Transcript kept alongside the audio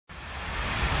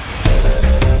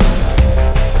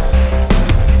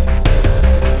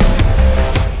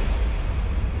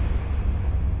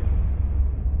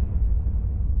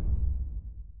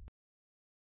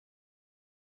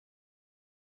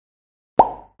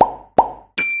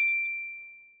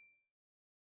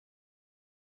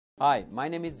Hi, my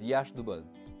name is Yash Dubal.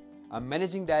 I'm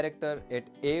Managing Director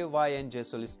at AYNJ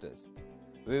Solicitors.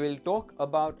 We will talk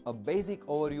about a basic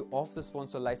overview of the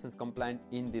sponsor license compliance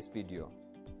in this video.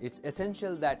 It's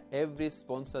essential that every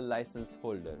sponsor license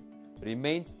holder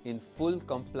remains in full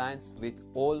compliance with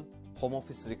all Home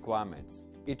Office requirements.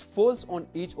 It falls on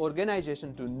each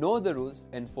organization to know the rules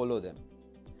and follow them.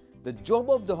 The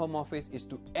job of the Home Office is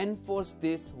to enforce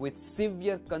this with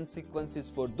severe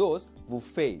consequences for those who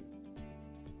fail.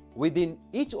 Within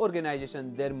each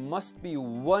organization, there must be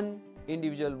one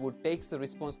individual who takes the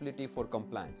responsibility for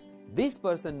compliance. This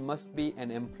person must be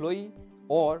an employee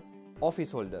or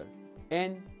office holder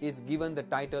and is given the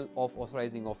title of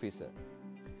authorizing officer.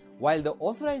 While the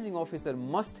authorizing officer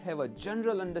must have a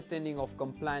general understanding of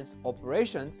compliance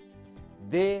operations,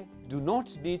 they do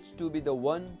not need to be the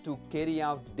one to carry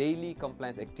out daily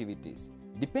compliance activities.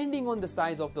 Depending on the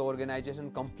size of the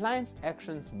organization, compliance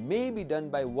actions may be done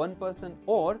by one person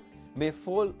or may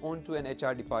fall onto an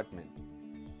HR department.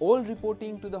 All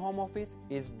reporting to the Home Office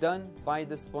is done by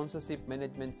the Sponsorship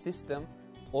Management System,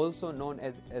 also known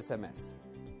as SMS.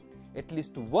 At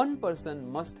least one person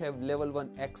must have level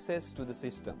 1 access to the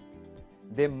system.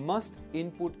 They must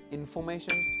input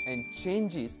information and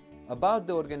changes about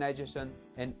the organization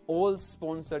and all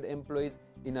sponsored employees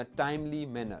in a timely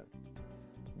manner.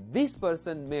 This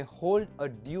person may hold a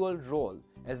dual role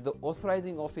as the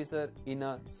authorizing officer in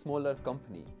a smaller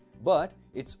company, but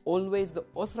it's always the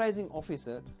authorizing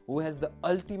officer who has the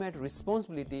ultimate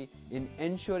responsibility in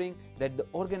ensuring that the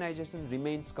organization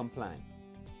remains compliant.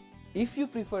 If you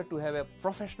prefer to have a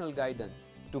professional guidance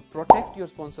to protect your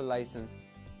sponsor license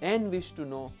and wish to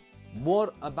know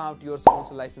more about your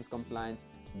sponsor license compliance,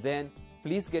 then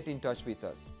please get in touch with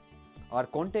us. Our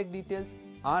contact details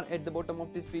are at the bottom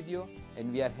of this video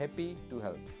and we are happy to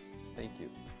help. Thank you.